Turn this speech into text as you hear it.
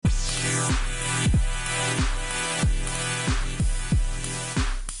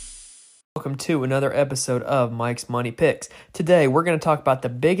Welcome to another episode of Mike's Money Picks. Today, we're going to talk about the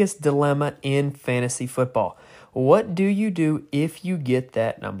biggest dilemma in fantasy football. What do you do if you get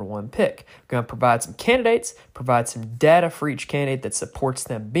that number one pick? We're going to provide some candidates, provide some data for each candidate that supports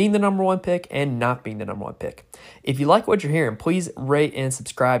them being the number one pick and not being the number one pick. If you like what you're hearing, please rate and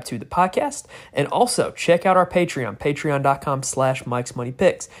subscribe to the podcast. And also check out our Patreon, patreon.com/Mike's Money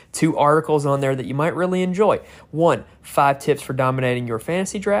Picks. 2 articles on there that you might really enjoy. 1, 5 tips for dominating your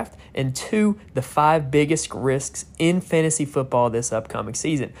fantasy draft. And 2, the 5 biggest risks in fantasy football this upcoming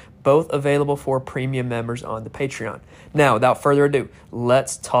season. Both available for premium members on the Patreon. Now, without further ado,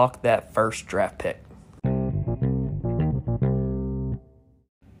 let's talk that first draft pick.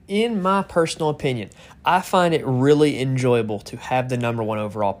 In my personal opinion, I find it really enjoyable to have the number one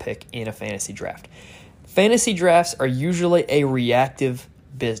overall pick in a fantasy draft. Fantasy drafts are usually a reactive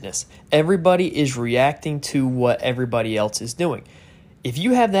business. Everybody is reacting to what everybody else is doing. If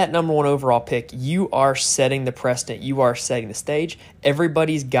you have that number one overall pick, you are setting the precedent. You are setting the stage.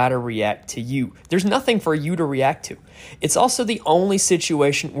 Everybody's got to react to you. There's nothing for you to react to. It's also the only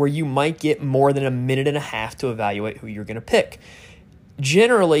situation where you might get more than a minute and a half to evaluate who you're going to pick.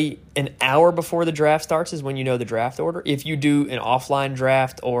 Generally, an hour before the draft starts is when you know the draft order. If you do an offline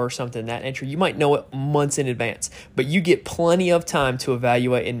draft or something of that nature, you might know it months in advance, but you get plenty of time to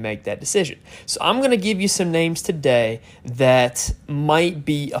evaluate and make that decision. So I'm going to give you some names today that might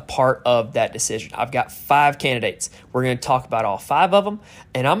be a part of that decision. I've got 5 candidates. We're going to talk about all 5 of them,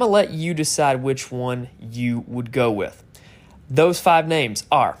 and I'm going to let you decide which one you would go with. Those 5 names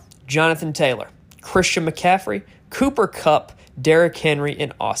are Jonathan Taylor, Christian McCaffrey, Cooper Kupp, Derrick Henry,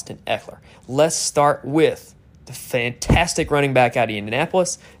 and Austin Ekeler. Let's start with the fantastic running back out of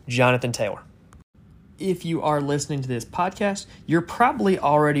Indianapolis, Jonathan Taylor. If you are listening to this podcast, you're probably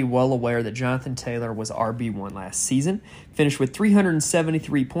already well aware that Jonathan Taylor was RB1 last season, finished with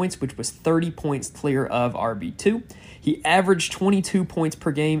 373 points, which was 30 points clear of RB2. He averaged 22 points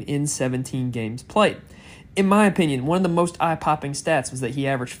per game in 17 games played. In my opinion, one of the most eye-popping stats was that he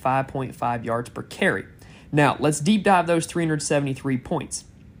averaged 5.5 yards per carry. Now, let's deep dive those 373 points.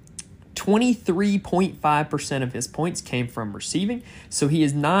 23.5% of his points came from receiving, so he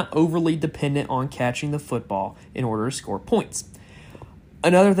is not overly dependent on catching the football in order to score points.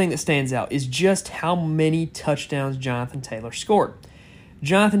 Another thing that stands out is just how many touchdowns Jonathan Taylor scored.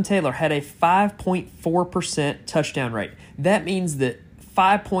 Jonathan Taylor had a 5.4% touchdown rate. That means that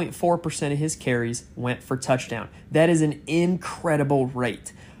 5.4% of his carries went for touchdown. That is an incredible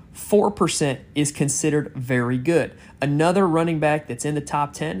rate. 4% is considered very good. Another running back that's in the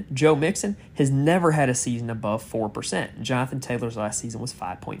top 10, Joe Mixon, has never had a season above 4%. Jonathan Taylor's last season was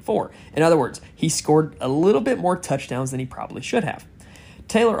 5.4. In other words, he scored a little bit more touchdowns than he probably should have.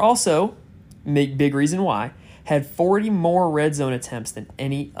 Taylor also, big reason why, had 40 more red zone attempts than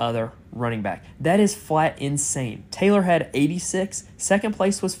any other running back. That is flat insane. Taylor had 86, second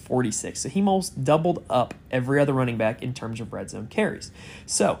place was 46, so he almost doubled up every other running back in terms of red zone carries.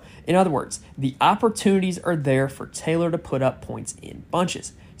 So, in other words, the opportunities are there for Taylor to put up points in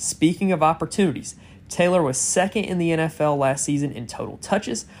bunches. Speaking of opportunities, Taylor was second in the NFL last season in total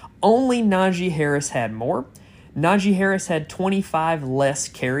touches. Only Najee Harris had more. Najee Harris had 25 less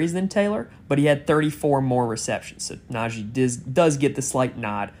carries than Taylor, but he had 34 more receptions. So Najee does get the slight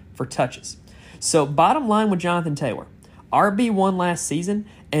nod for touches. So bottom line with Jonathan Taylor, RB1 last season,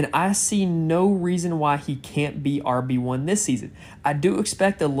 and I see no reason why he can't be RB1 this season. I do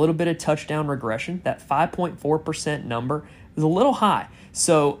expect a little bit of touchdown regression. That 5.4% number is a little high.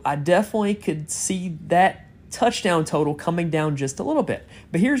 So I definitely could see that touchdown total coming down just a little bit.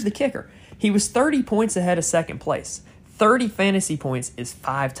 But here's the kicker. He was 30 points ahead of second place. 30 fantasy points is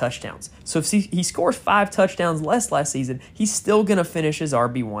 5 touchdowns. So if he scores 5 touchdowns less last season, he's still going to finish as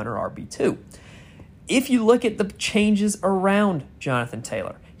RB1 or RB2. If you look at the changes around Jonathan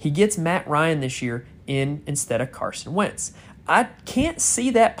Taylor, he gets Matt Ryan this year instead of Carson Wentz. I can't see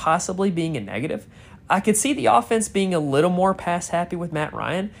that possibly being a negative. I could see the offense being a little more pass happy with Matt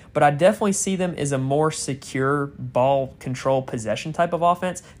Ryan, but I definitely see them as a more secure ball control possession type of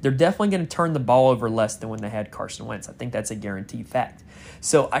offense. They're definitely going to turn the ball over less than when they had Carson Wentz. I think that's a guaranteed fact.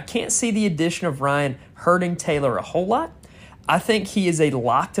 So I can't see the addition of Ryan hurting Taylor a whole lot. I think he is a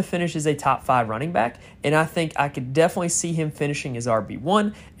lock to finish as a top 5 running back, and I think I could definitely see him finishing as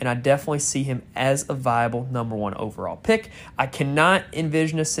RB1, and I definitely see him as a viable number 1 overall pick. I cannot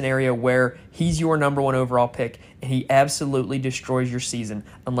envision a scenario where he's your number 1 overall pick and he absolutely destroys your season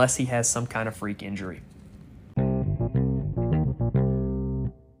unless he has some kind of freak injury.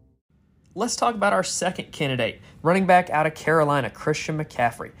 Let's talk about our second candidate, running back out of Carolina, Christian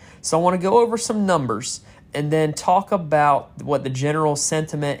McCaffrey. So I want to go over some numbers and then talk about what the general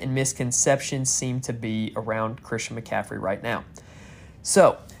sentiment and misconceptions seem to be around Christian McCaffrey right now.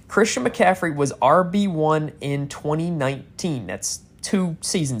 So, Christian McCaffrey was RB1 in 2019. That's 2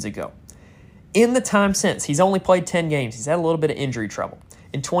 seasons ago. In the time since, he's only played 10 games. He's had a little bit of injury trouble.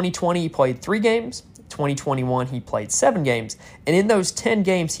 In 2020, he played 3 games. 2021, he played 7 games. And in those 10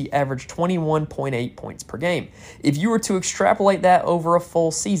 games, he averaged 21.8 points per game. If you were to extrapolate that over a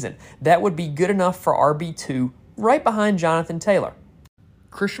full season, that would be good enough for RB2, right behind Jonathan Taylor.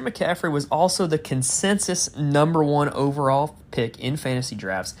 Christian McCaffrey was also the consensus number 1 overall pick in fantasy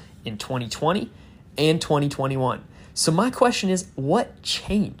drafts in 2020 and 2021. So my question is, what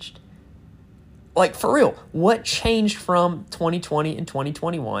changed? Like, for real, what changed from 2020 and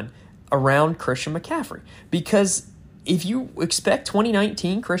 2021 around Christian McCaffrey? Because if you expect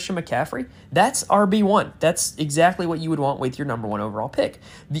 2019 Christian McCaffrey, that's RB1. That's exactly what you would want with your number 1 overall pick.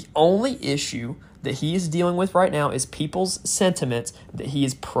 The only issue that he is dealing with right now is people's sentiments that he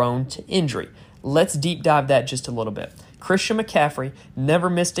is prone to injury. Let's deep dive that just a little bit. Christian McCaffrey never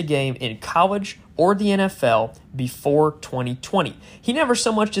missed a game in college or the NFL before 2020. He never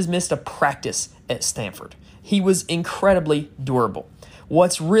so much as missed a practice at Stanford. He was incredibly durable.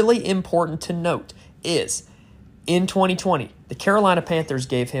 What's really important to note is in 2020, the Carolina Panthers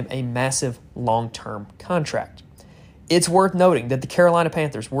gave him a massive long-term contract. It's worth noting that the Carolina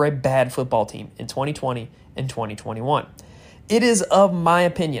Panthers were a bad football team in 2020 and 2021. It is of my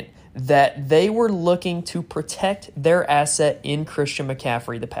opinion that they were looking to protect their asset in Christian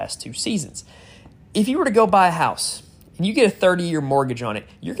McCaffrey the past 2 seasons. If you were to go buy a house and you get a 30-year mortgage on it,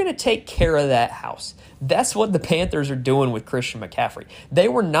 you're going to take care of that house. That's what the Panthers are doing with Christian McCaffrey. They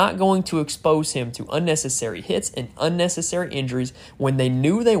were not going to expose him to unnecessary hits and unnecessary injuries when they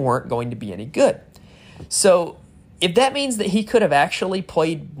knew they weren't going to be any good. So if that means that he could have actually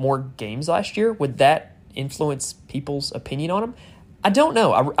played more games last year, would that influence people's opinion on him? I don't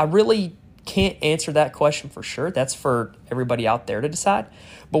know. I really can't answer that question for sure. That's for everybody out there to decide.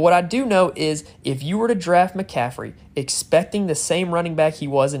 But what I do know is if you were to draft McCaffrey expecting the same running back he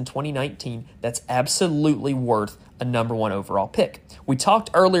was in 2019, that's absolutely worth a number 1 overall pick. We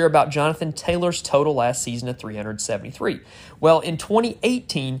talked earlier about Jonathan Taylor's total last season of 373. Well, in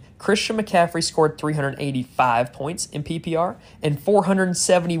 2018, Christian McCaffrey scored 385 points in PPR and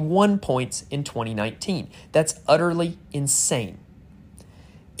 471 points in 2019. That's utterly insane.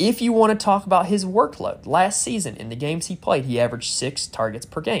 If you want to talk about his workload, last season in the games he played, he averaged 6 targets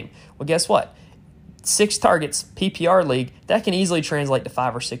per game. Well, guess what? 6 targets, PPR league, that can easily translate to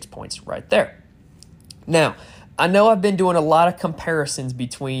 5 or 6 points right there. Now, I know I've been doing a lot of comparisons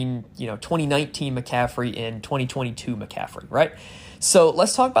between 2019 McCaffrey and 2022 McCaffrey, right? So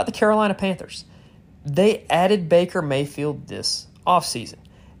let's talk about the Carolina Panthers. They added Baker Mayfield this offseason,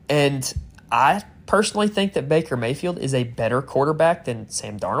 and I personally think that Baker Mayfield is a better quarterback than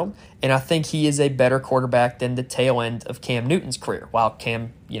Sam Darnold, and I think he is a better quarterback than the tail end of Cam Newton's career. While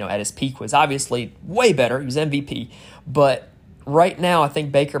Cam, at his peak was obviously way better, he was MVP, but right now I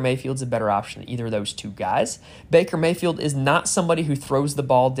think Baker Mayfield's a better option than either of those 2 guys. Baker Mayfield is not somebody who throws the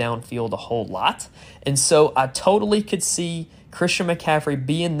ball downfield a whole lot, and so I totally could see Christian McCaffrey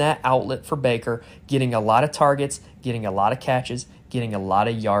being that outlet for Baker, getting a lot of targets, getting a lot of catches, getting a lot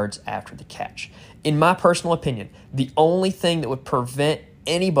of yards after the catch. In my personal opinion, the only thing that would prevent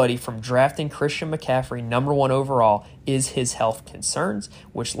anybody from drafting Christian McCaffrey number 1 overall is his health concerns,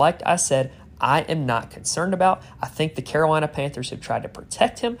 which, like I said, I am not concerned about. I think the Carolina Panthers have tried to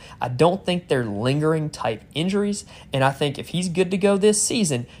protect him. I don't think they're lingering type injuries, and I think if he's good to go this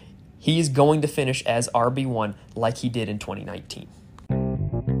season, he is going to finish as RB1 like he did in 2019.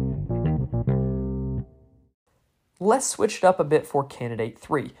 Let's switch it up a bit for candidate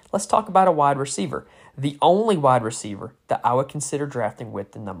 3. Let's talk about a wide receiver. The only wide receiver that I would consider drafting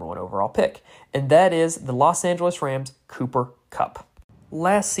with the number 1 overall pick, and that is the Los Angeles Rams' Cooper Kupp.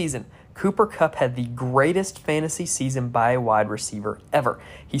 Last season, Cooper Kupp had the greatest fantasy season by a wide receiver ever.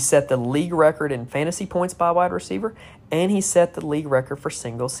 He set the league record in fantasy points by a wide receiver, and he set the league record for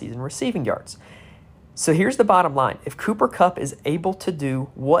single-season receiving yards. So here's the bottom line. If Cooper Kupp is able to do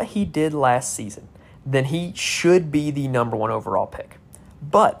what he did last season, then he should be the number 1 overall pick.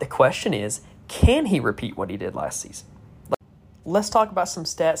 But the question is, can he repeat what he did last season? Let's talk about some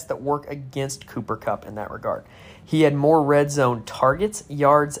stats that work against Cooper Kupp in that regard. He had more red zone targets,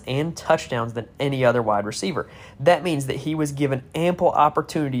 yards, and touchdowns than any other wide receiver. That means that he was given ample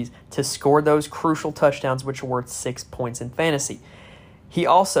opportunities to score those crucial touchdowns, which are worth 6 points in fantasy. He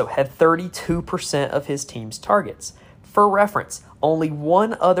also had 32% of his team's targets. For reference, only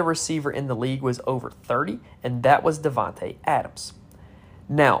one other receiver in the league was over 30, and that was Davante Adams.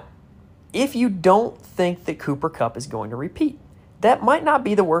 Now, if you don't think that Cooper Kupp is going to repeat. That might not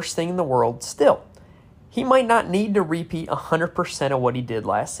be the worst thing in the world still. He might not need to repeat 100% of what he did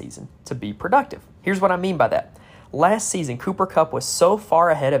last season to be productive. Here's what I mean by that. Last season, Cooper Kupp was so far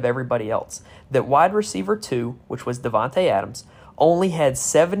ahead of everybody else that wide receiver 2, which was Davante Adams, only had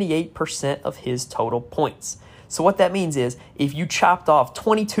 78% of his total points. So what that means is if you chopped off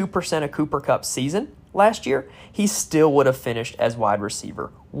 22% of Cooper Kupp's season last year, he still would have finished as wide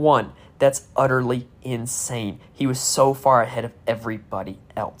receiver 1. That's utterly insane. He was so far ahead of everybody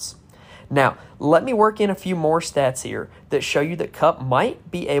else. Now, let me work in a few more stats here that show you that Kupp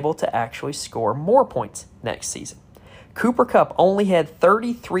might be able to actually score more points next season. Cooper Kupp only had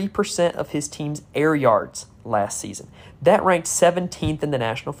 33% of his team's air yards last season. That ranked 17th in the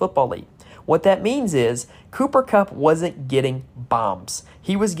National Football League. What that means is Cooper Kupp wasn't getting bombs.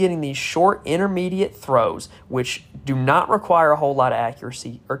 He was getting these short intermediate throws, which do not require a whole lot of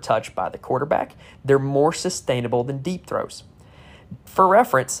accuracy or touch by the quarterback. They're more sustainable than deep throws. For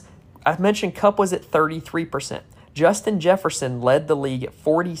reference, I've mentioned Kupp was at 33%. Justin Jefferson led the league at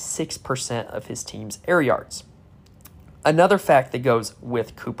 46% of his team's air yards. Another fact that goes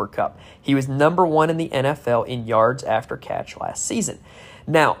with Cooper Kupp, he was number 1 in the NFL in yards after catch last season.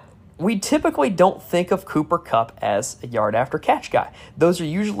 Now, we typically don't think of Cooper Kupp as a yard after catch guy. Those are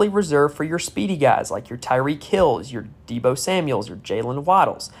usually reserved for your speedy guys like your Tyreek Hills, your Deebo Samuels, your Jalen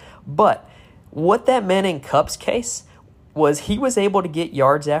Waddles. But what that meant in Kupp's case was he was able to get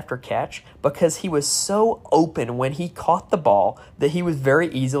yards after catch because he was so open when he caught the ball that he was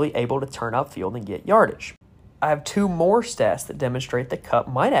very easily able to turn upfield and get yardage. I have 2 more stats that demonstrate that Kupp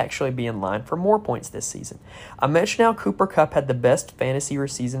might actually be in line for more points this season. I mentioned how Cooper Kupp had the best fantasy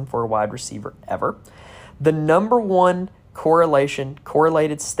season for a wide receiver ever. The number 1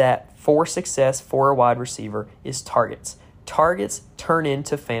 correlated stat for success for a wide receiver is targets. Targets turn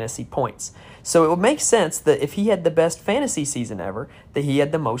into fantasy points. So it would make sense that if he had the best fantasy season ever, that he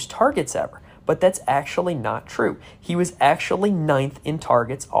had the most targets ever. But that's actually not true. He was actually 9th in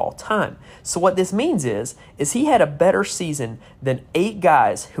targets all time. So what this means is he had a better season than 8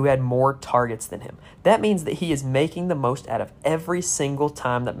 guys who had more targets than him. That means that he is making the most out of every single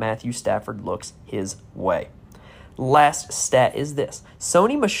time that Matthew Stafford looks his way. Last stat is this.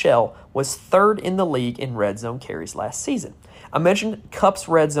 Sony Michel was 3rd in the league in red zone carries last season. I mentioned Kupp's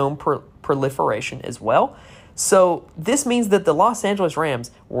red zone proliferation as well. So this means that the Los Angeles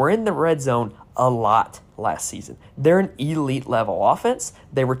Rams were in the red zone a lot last season. They're an elite level offense.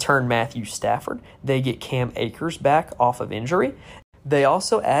 They return Matthew Stafford. They get Cam Akers back off of injury. They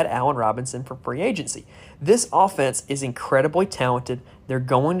also add Allen Robinson for free agency. This offense is incredibly talented. They're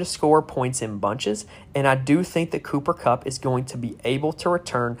going to score points in bunches, and I do think that Cooper Kupp is going to be able to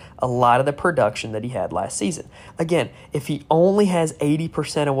return a lot of the production that he had last season. Again, if he only has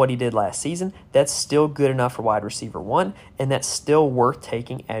 80% of what he did last season, that's still good enough for wide receiver 1, and that's still worth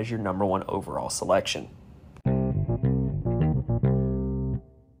taking as your number 1 overall selection.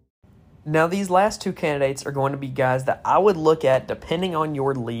 Now, these last 2 candidates are going to be guys that I would look at depending on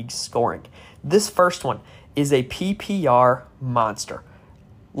your league scoring. This first one is a PPR monster.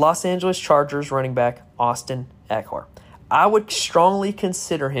 Los Angeles Chargers running back Austin Ekeler. I would strongly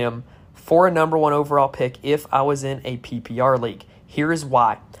consider him for a number 1 overall pick if I was in a PPR league. Here is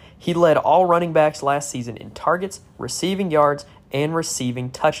why. He led all running backs last season in targets, receiving yards, and receiving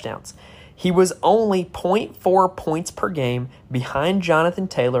touchdowns. He was only 0.4 points per game behind Jonathan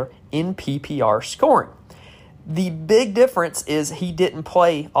Taylor in PPR scoring. The big difference is he didn't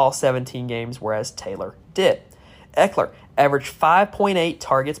play all 17 games, whereas Taylor did. Ekeler averaged 5.8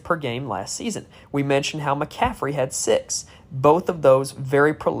 targets per game last season. We mentioned how McCaffrey had 6. Both of those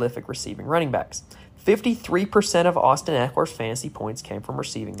very prolific receiving running backs. 53% of Austin Ekeler's fantasy points came from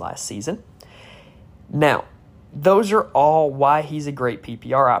receiving last season. Now, those are all why he's a great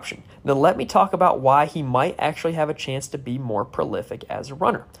PPR option. Now let me talk about why he might actually have a chance to be more prolific as a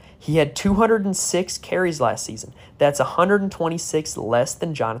runner. He had 206 carries last season. That's 126 less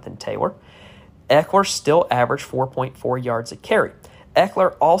than Jonathan Taylor. Ekeler still averaged 4.4 yards a carry.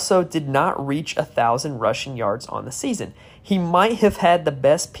 Ekeler also did not reach 1,000 rushing yards on the season. He might have had the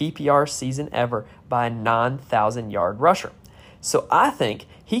best PPR season ever by a non-1,000-yard rusher. So I think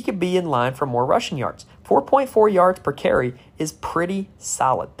he could be in line for more rushing yards. 4.4 yards per carry is pretty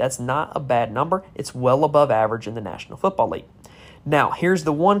solid. That's not a bad number. It's well above average in the National Football League. Now, here's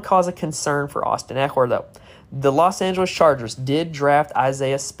the one cause of concern for Austin Ekeler, though. The Los Angeles Chargers did draft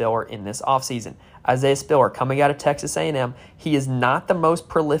Isaiah Spiller in this offseason. Isaiah Spiller, coming out of Texas A&M, he is not the most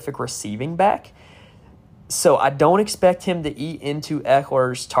prolific receiving back, so I don't expect him to eat into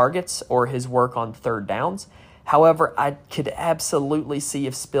Ekeler's targets or his work on third downs. However, I could absolutely see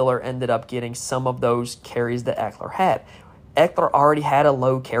if Spiller ended up getting some of those carries that Ekeler had. Ekeler already had a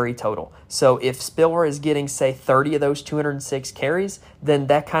low carry total. So if Spiller is getting, say, 30 of those 206 carries, then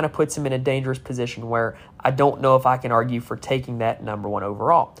that kind of puts him in a dangerous position where I don't know if I can argue for taking that number one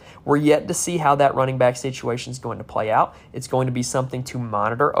overall. We're yet to see how that running back situation is going to play out. It's going to be something to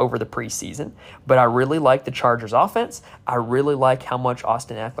monitor over the preseason. But I really like the Chargers offense. I really like how much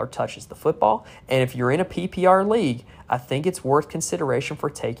Austin Ekeler touches the football. And if you're in a PPR league, I think it's worth consideration for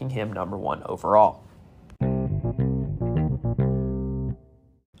taking him number one overall.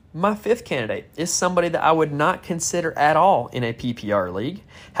 My fifth candidate is somebody that I would not consider at all in a PPR league.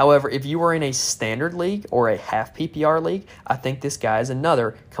 However, if you are in a standard league or a half PPR league, I think this guy is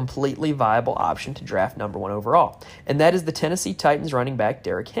another completely viable option to draft number one overall. And that is the Tennessee Titans running back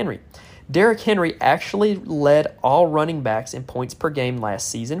Derrick Henry. Derrick Henry actually led all running backs in points per game last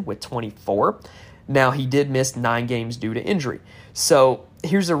season with 24. Now, he did miss 9 games due to injury. So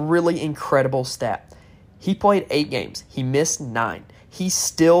here's a really incredible stat. He played 8 games. He missed 9. He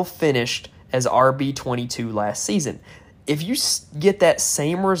still finished as RB22 last season. If you get that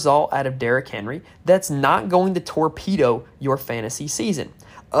same result out of Derrick Henry, that's not going to torpedo your fantasy season.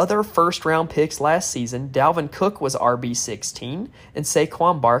 Other first-round picks last season, Dalvin Cook was RB16 and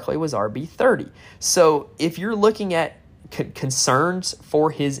Saquon Barkley was RB30. So if you're looking at concerns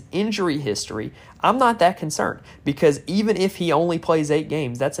for his injury history, I'm not that concerned because even if he only plays 8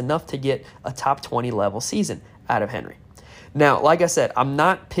 games, that's enough to get a top 20 level season out of Henry. Now, like I said, I'm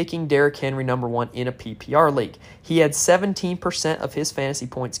not picking Derrick Henry number one in a PPR league. He had 17% of his fantasy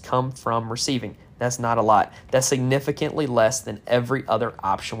points come from receiving. That's not a lot. That's significantly less than every other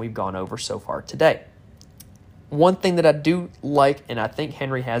option we've gone over so far today. One thing that I do like and I think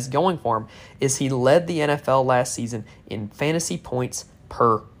Henry has going for him is he led the NFL last season in fantasy points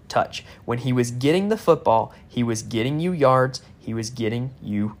per touch. When he was getting the football, he was getting you yards, he was getting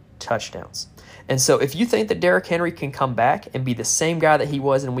you touchdowns. And so if you think that Derrick Henry can come back and be the same guy that he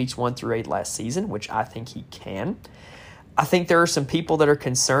was in weeks 1 through 8 last season, which I think he can, I think there are some people that are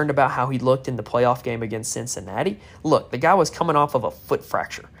concerned about how he looked in the playoff game against Cincinnati. Look, the guy was coming off of a foot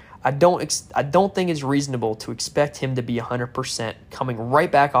fracture. I don't think it's reasonable to expect him to be 100% coming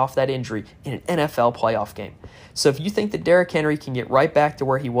right back off that injury in an NFL playoff game. So if you think that Derrick Henry can get right back to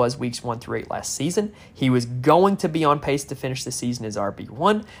where he was weeks 1 through 8 last season, he was going to be on pace to finish the season as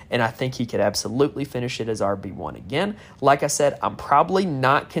RB1, and I think he could absolutely finish it as RB1 again. Like I said, I'm probably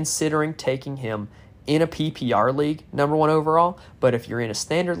not considering taking him in a PPR league, number one overall, but if you're in a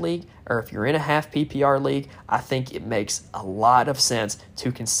standard league or if you're in a half PPR league, I think it makes a lot of sense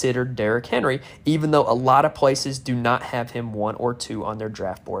to consider Derrick Henry, even though a lot of places do not have him 1 or 2 on their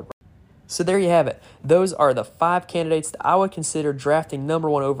draft board. So there you have it. Those are the 5 candidates that I would consider drafting number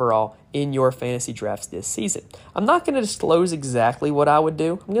one overall in your fantasy drafts this season. I'm not going to disclose exactly what I would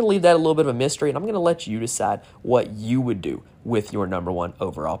do. I'm going to leave that a little bit of a mystery, and I'm going to let you decide what you would do with your number one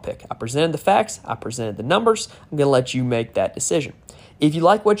overall pick. I presented the facts. I presented the numbers. I'm going to let you make that decision. If you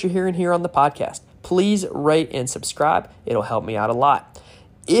like what you're hearing here on the podcast, please rate and subscribe. It'll help me out a lot.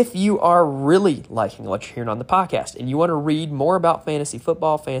 If you are really liking what you're hearing on the podcast and you want to read more about fantasy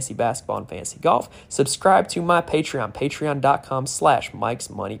football, fantasy basketball, and fantasy golf, subscribe to my Patreon,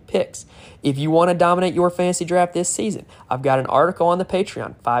 patreon.com/Mike'sMoneyPicks. If you want to dominate your fantasy draft this season, I've got an article on the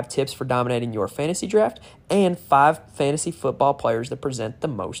Patreon, 5 tips for dominating your fantasy draft and 5 fantasy football players that present the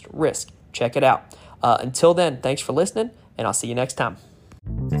most risk. Check it out. Until then, thanks for listening, and I'll see you next time.